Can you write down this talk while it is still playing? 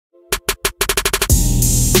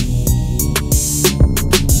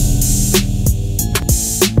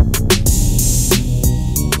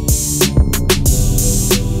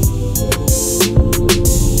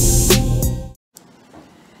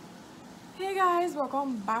guys,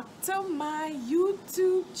 welcome back to my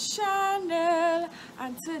YouTube channel.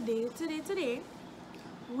 And today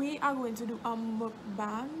we are going to do a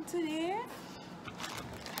mukbang today.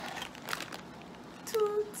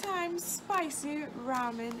 2 times spicy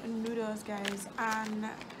ramen noodles, guys. And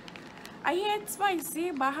I hate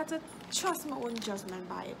spicy, but I had to trust my own judgment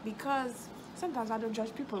by it because sometimes I don't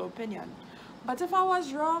judge people's opinion. But if I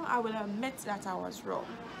was wrong, I will admit that I was wrong.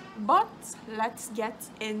 But let's get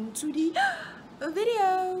into the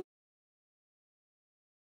video.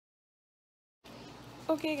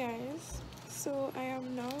 Okay guys, so I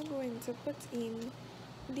am now going to put in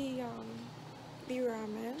the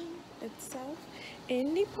ramen itself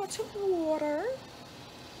in the pot of water,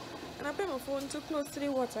 and I put my phone too close to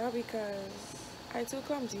the water because I'm too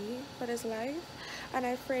clumsy for this life and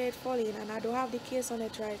I'm afraid it's falling, and I don't have the case on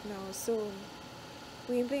it right now, so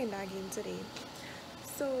we ain't playing that game today.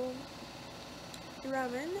 So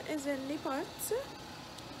ramen is in the pot,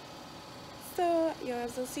 so you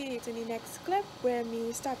also see it in the next clip where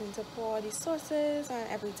me starting to pour the sauces and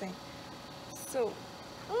everything. So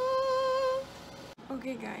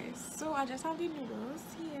okay guys, so I just have the noodles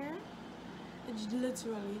here. It's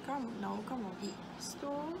literally come off the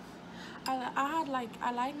stove. I like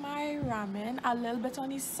my ramen a little bit on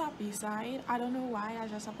the sappy side. I don't know why, I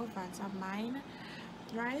just have a preference of mine.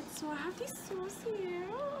 Right, so I have this sauce here.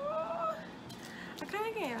 I kind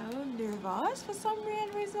of get a little nervous for some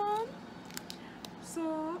weird reason.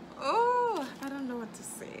 So, I don't know what to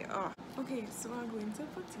say. Okay, so I'm going to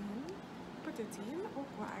put it in. Oh,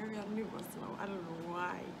 I really nervous now. I don't know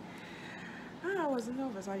why. I wasn't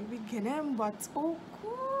nervous at the beginning, but oh,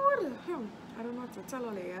 good. I don't know what to tell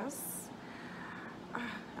all yes.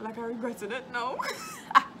 Like I regretted it now.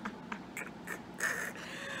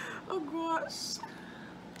 Oh gosh.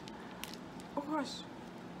 Oh gosh.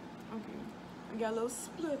 Okay. I got a little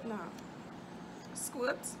split now.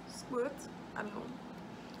 Squirt. I don't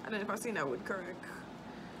know if I seen that word correct.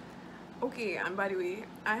 Okay, and by the way,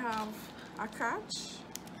 I have a catch.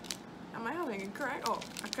 Am I having it correct? Oh,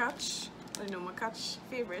 a catch. I know my catch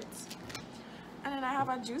favorite. And then I have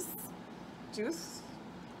a juice.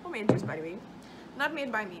 Homemade juice, by the way. Not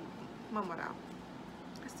made by me. My mother.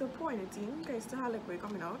 Still pouring it in, okay, still have liquid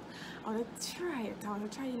coming out. I want to try it. I want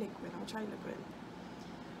to try liquid.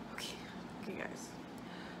 Okay guys.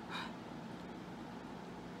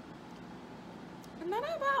 It's not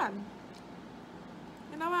that bad.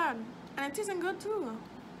 It's not bad. And it tastes good too.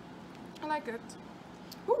 I like it.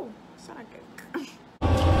 Ooh, it's not good.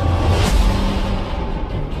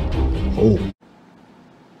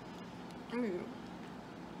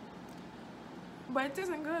 But it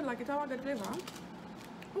tastes good, like it has a good flavor.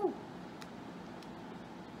 Ooh.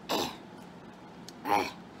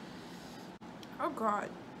 Oh god.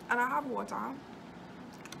 And I have water.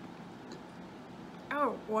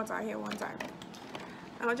 Oh, water here one time.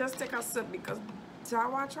 And I'll just take a sip because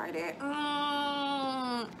Jawa tried it.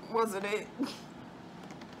 Wasn't it?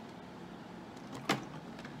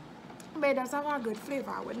 But it does have a good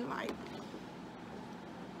flavor, I wouldn't lie.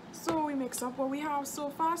 So we mix up what we have so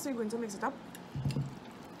far, so we're going to mix it up.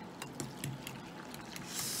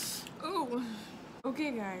 Ooh.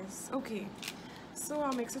 Okay guys, okay. So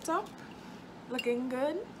I'll mix it up. Looking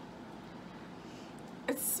good.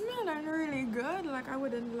 It's smelling really good, like I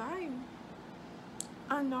wouldn't lie.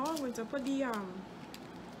 And now I'm going to put the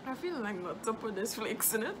I feel like not to put these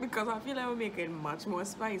flakes in it because I feel like we'll make it much more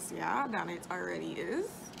spicier than it already is.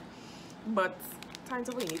 But time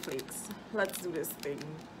to put any flakes. Let's do this thing.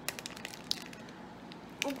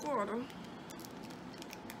 Oh god.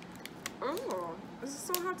 Oh, this is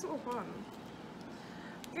so hard to open.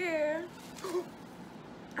 Yeah.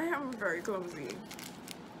 I am very clumsy.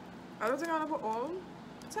 I don't think I'm gonna put all.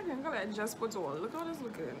 Technically, I just put all. Look how this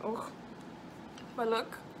looking. Oh. But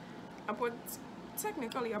look,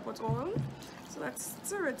 technically I put all. So let's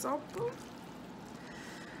stir it up.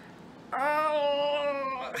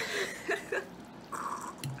 Oh.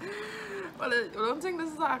 Well, I don't think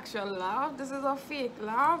this is an actual laugh. This is a fake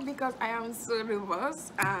laugh because I am so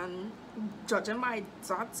nervous and judging my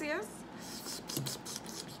thoughts, yes.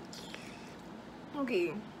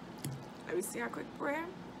 Okay, let me say a quick prayer.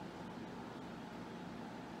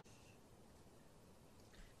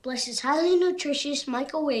 Bless this highly nutritious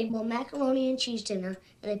microwavable macaroni and cheese dinner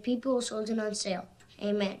and the people who sold it on sale.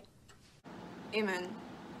 Amen. Amen.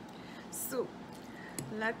 So,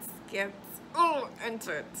 let's get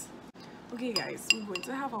into it. Okay guys, we're going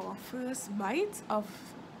to have our first bite of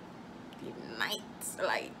the night.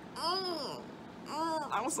 Like,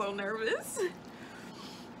 I'm so nervous.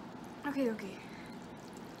 Okay.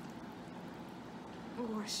 Oh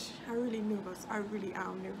gosh, I'm really nervous. I really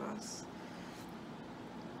am nervous.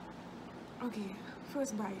 Okay,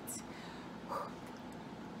 first bite.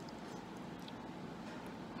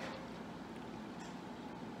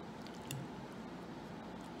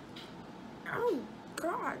 Oh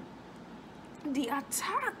God, the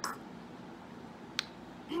attack.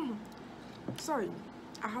 Sorry,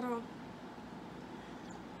 I had a.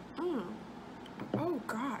 Oh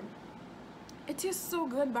God, it tastes so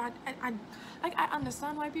good, but I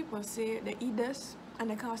understand why people say they eat this and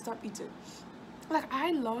they can't stop eating. Like,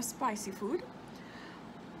 I love spicy food,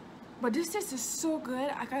 but this taste is so good.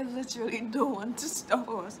 Like, I literally don't want to stop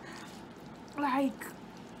us. Like,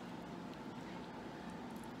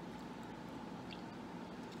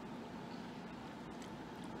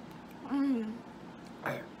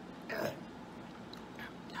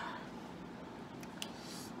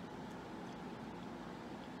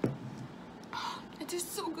 it is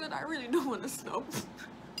so good. I really don't want to stop.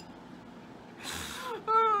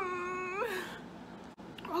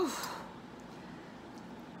 Oh,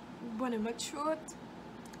 but in my throat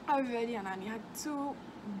already, and I had 2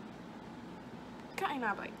 kind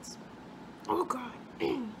of bites. Oh God.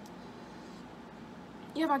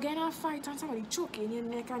 You ever get in a fight and somebody choking in your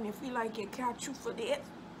neck and you feel like you can't chew for it?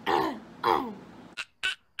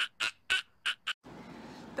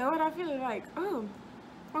 That's what I feel like. Oh,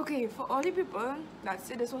 okay. For all the people that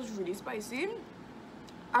say this was really spicy,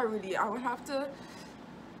 I would have to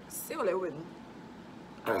say all I win.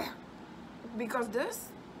 Because this,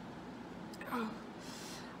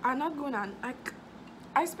 I'm not gonna, like,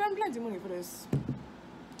 I spend plenty of money for this.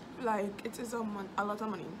 Like, it is a lot of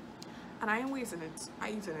money, and I ain't wasting it. I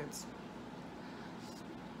eating it,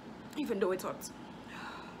 even though it's hot.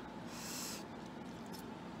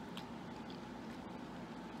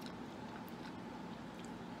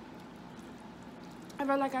 I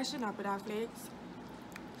felt like I shouldn't have put that flakes.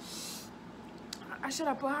 I should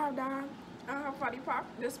have put half that for the pack.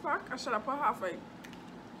 This pack, I should have put half of it.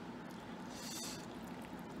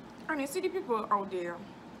 And you see the people out there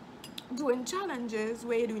doing challenges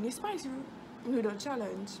where you're doing the spicy noodle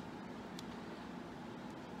challenge.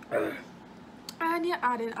 And you're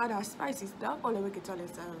adding other spicy stuff, all the wicked to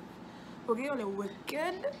yourself. Okay, all the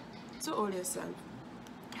wicked to all yourself.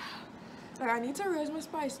 Like, I need to raise my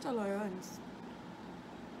spice tolerance.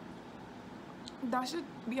 That should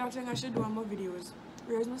be a thing I should do on my videos.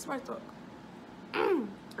 Raise my spice talk.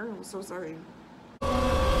 I'm so sorry.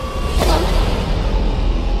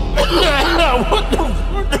 What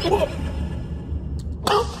the fuck?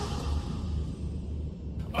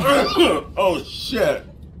 Oh shit.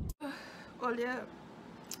 Well, yeah.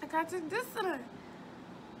 I can't take this today.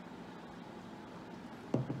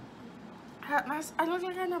 I look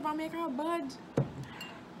like I never make a bud.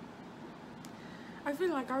 I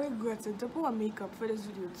feel like I regretted to put on makeup for this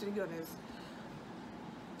video, to be honest.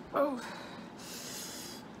 Oh.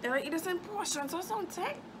 Did I eat this in portions or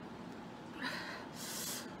something?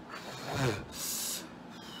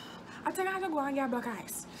 I think I have to go and get black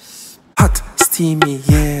ice. Hot, steamy,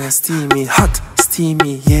 yeah, steamy, hot,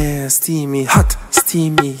 steamy, yeah, steamy, hot,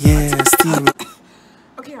 steamy, yeah, steamy.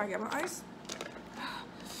 Okay, I get my ice.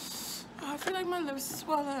 I feel like my lips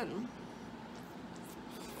swollen.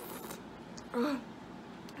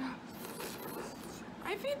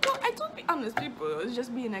 I don't be honest, people. It was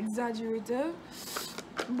just being exaggerative.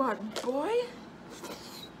 But boy,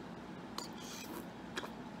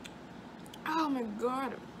 oh my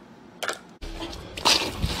God.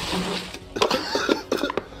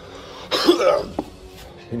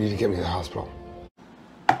 You need to get me to the hospital.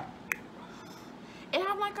 It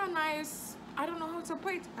had like a nice, I don't know how to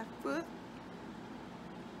put it at first.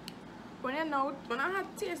 When I had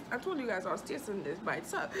taste, I told you guys I was tasting this by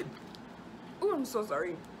itself. Oh, I'm so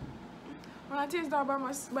sorry. When I tasted that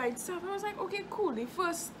by itself, I was like, okay, cool. The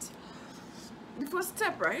first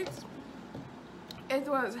step, right? It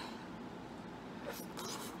was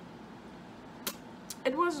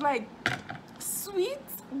like sweet,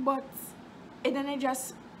 but and then it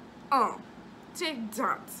just take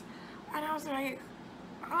that, and I was like,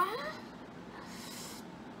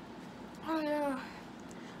 oh yeah,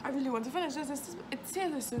 I really want to finish this. It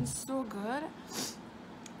tastes so good.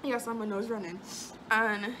 Yes, my nose running,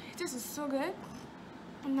 and this is so good.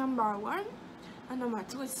 Number 1, and number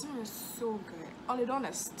 2, it smells so good. I don't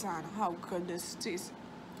understand how good this tastes,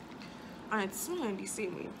 and it's smelling the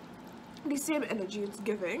same way, the same energy it's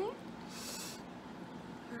giving.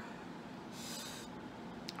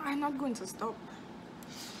 I'm not going to stop.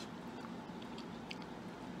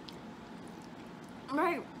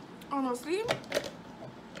 Right, honestly.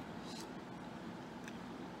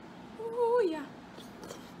 Oh yeah.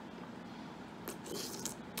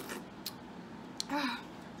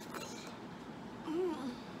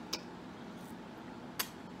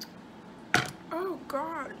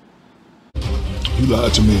 God. You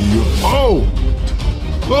lied to me. Oh!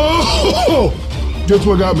 Oh! Guess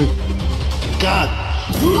what got me? God.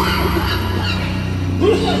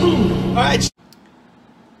 Alright.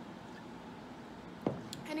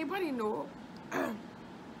 Anybody know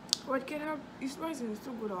what can have this spiciness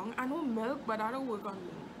to go down? I know milk, but I don't work on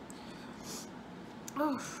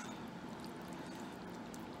milk. Oh.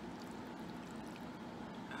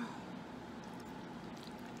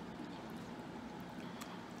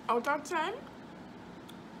 Out of 10,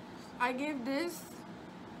 I gave this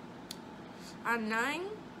a 9.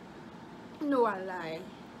 No, I lie.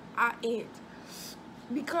 A 8.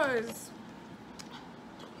 Because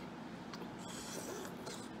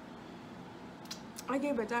I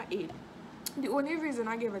gave it an 8. The only reason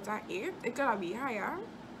I gave it an 8, it could be higher,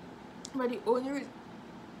 but the only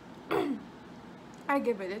reason I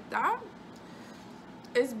give it that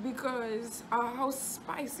is because how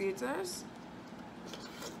spicy it is.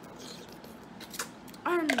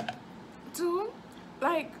 And 2,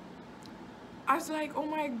 like, I was like, oh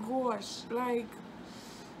my gosh, like,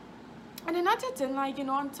 and then not hitting, like, you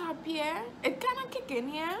know, on top here, it kind of kick in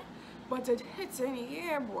here, but it hits in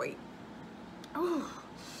here, boy. Oh,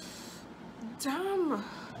 damn.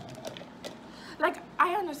 Like,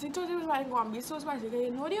 I honestly thought it was like going to be so spicy, because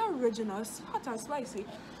you know the original hot and spicy.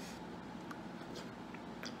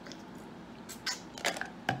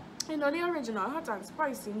 You know the original hot and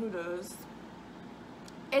spicy noodles,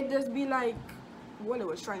 it just be like what it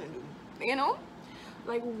was trying to do, you know,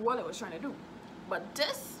 like what it was trying to do. But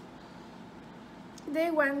this,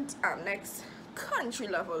 they went next country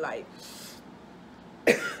level, like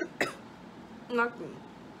nothing.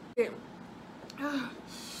 Okay.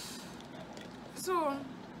 So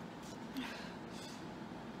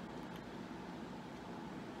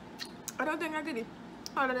I don't think I did it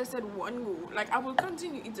all that I said one go. Like, I will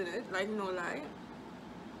continue eating it, like, no lie,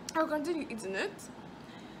 I'll continue eating it,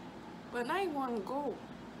 but not in one go.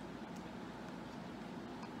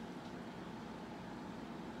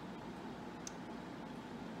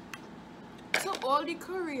 So all the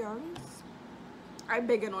Koreans, I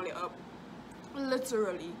begging all it up,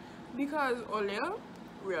 literally, because all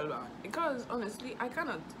real bad. Because honestly, I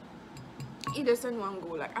cannot eat this in one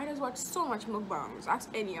go. Like, I just watch so much mukbangs. Ask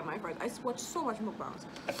any of my friends. I watch so much mukbangs,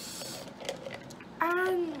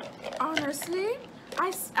 and honestly,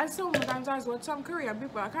 I sometimes I watch some Korean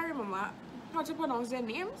people. I can't remember how to pronounce their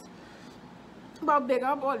names, but big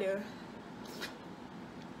up all you.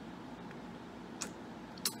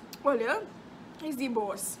 All you, he's the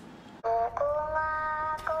boss.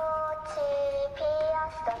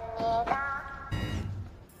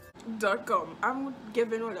 .com. I'm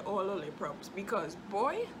giving all the props because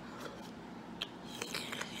boy,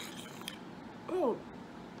 oh,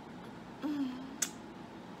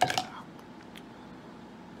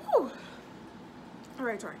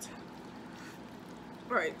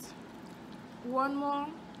 right, one more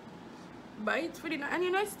bite for the night, and you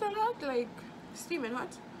know it's still hot, like steaming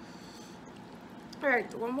hot. All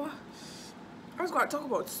right, one more. I was gonna talk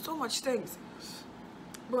about so much things,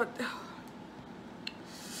 but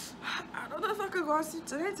I don't know if I could go and sleep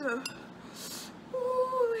tonight.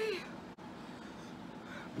 Ooh.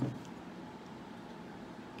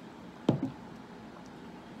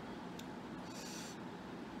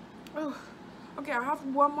 Oh, okay, I have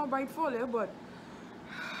one more bite for you, but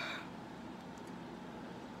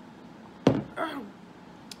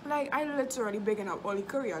like, I literally begging up all the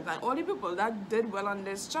Koreans and all the people that did well on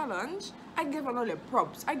this challenge. I give them all the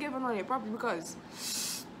props. I give them all the props because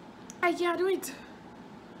I can't do it.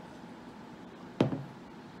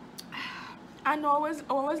 I know I was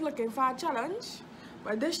always looking for a challenge,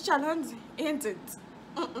 but this challenge ain't it.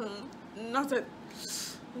 Not it.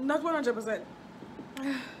 Not 100%.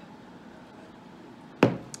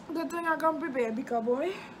 Good thing I come prepared, because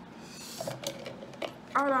boy,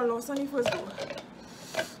 I would have lost on the first go.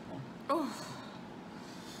 Oh.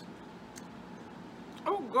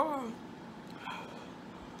 Oh God.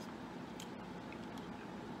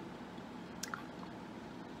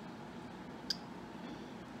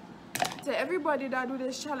 To everybody that do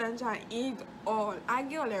this challenge and eat all, I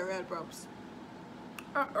give all the real props.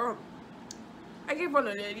 I give all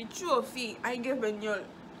the trophy. I give them all.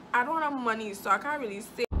 I don't have money, so I can't really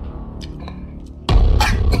say.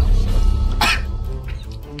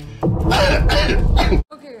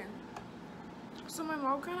 Okay, so my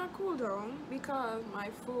mouth kind of cooled down because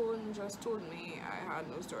my phone just told me I had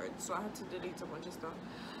no storage, so I had to delete a bunch of stuff.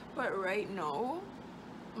 But right now,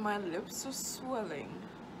 my lips are swelling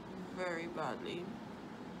very badly.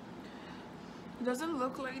 It doesn't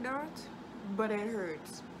look like that, but it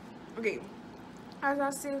hurts. Okay, As I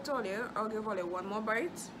said earlier, I'll give only one more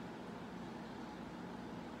bite.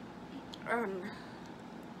 And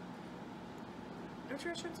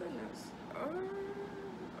nutrition's in this.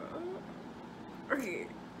 Okay.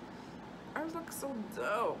 I look so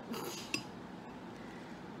dope.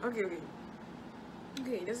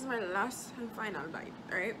 Okay, this is my last and final bite,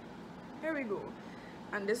 right? Here we go.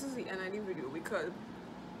 And this is the end of the video because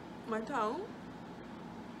my tongue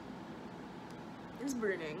is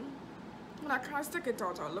burning. And I can't stick it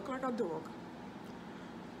out. I look like a dog.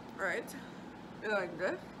 Right? Like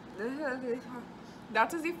this.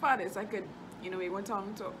 That is the farthest I could, make my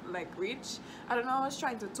tongue to like reach. I don't know, I was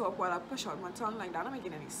trying to talk while I push out my tongue like that. Not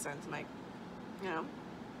making any sense, like,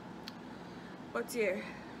 but yeah.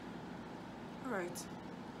 Alright,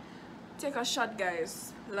 take a shot,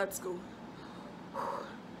 guys. Let's go.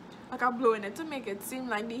 Like I'm blowing it to make it seem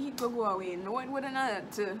like the heat could go away. No, it wouldn't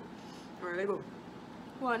have to. Alright, let's go.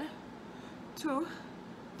 1, 2,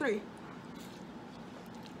 3.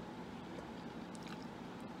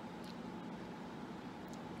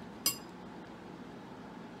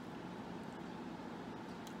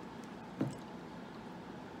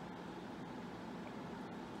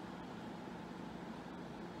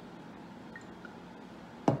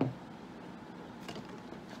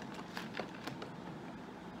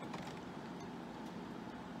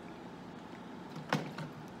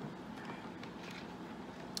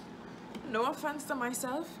 No offense to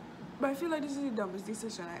myself, but I feel like this is the dumbest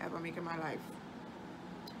decision I ever make in my life.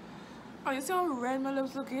 Oh, you see how red my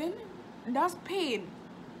lips looking? That's pain.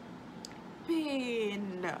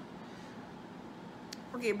 Pain.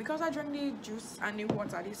 Okay, because I drank the juice and the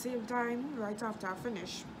water at the same time, right after I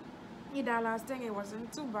finish. That last thing, it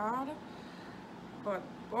wasn't too bad. But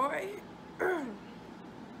boy,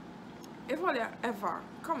 if I ever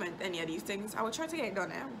comment any of these things, I will try to get it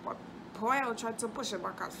done, but boy, I'll try to push it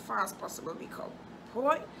back as far as possible because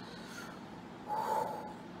boy.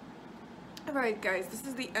 Alright guys, this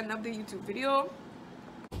is the end of the YouTube video.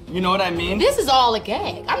 You know what I mean? This is all a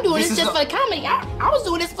gag. I'm doing this just for the comedy. I was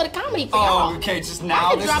doing this for the comedy for y'all. Oh, okay, just now.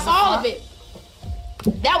 I can drop all of it.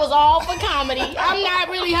 That was all for comedy. I'm not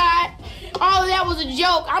really hot. All of that was a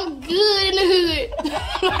joke. I'm good in the hood.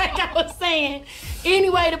 Like I was saying.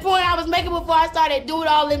 Anyway, the point I was making before I started doing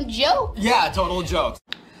all them jokes. Yeah, total jokes.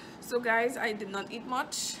 So guys, I did not eat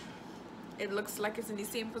much. It looks like it's in the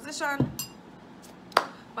same position.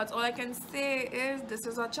 But all I can say is this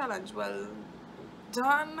is a challenge well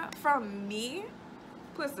done from me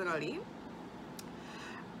personally.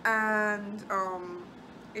 And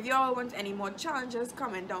if y'all want any more challenges,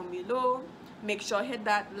 comment down below. Make sure hit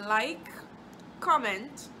that like,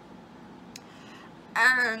 comment,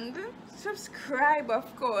 and subscribe,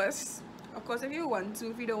 of course. Of course, if you want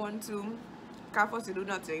to. If you don't want to, can't force you to do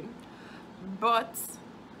nothing. But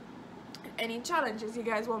any challenges you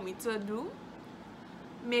guys want me to do,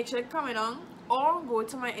 make sure you comment on, or go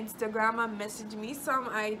to my Instagram and message me some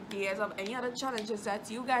ideas of any other challenges that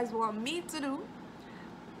you guys want me to do,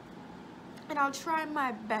 and I'll try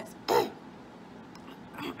my best.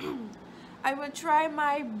 I will try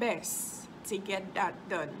my best to get that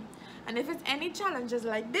done. And if it's any challenges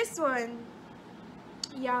like this one,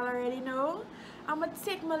 y'all already know, I'm gonna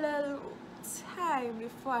take my little time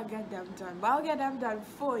before I get them done, but I'll get them done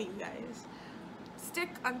for you guys. Stick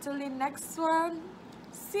until the next one.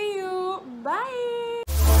 See you. Bye.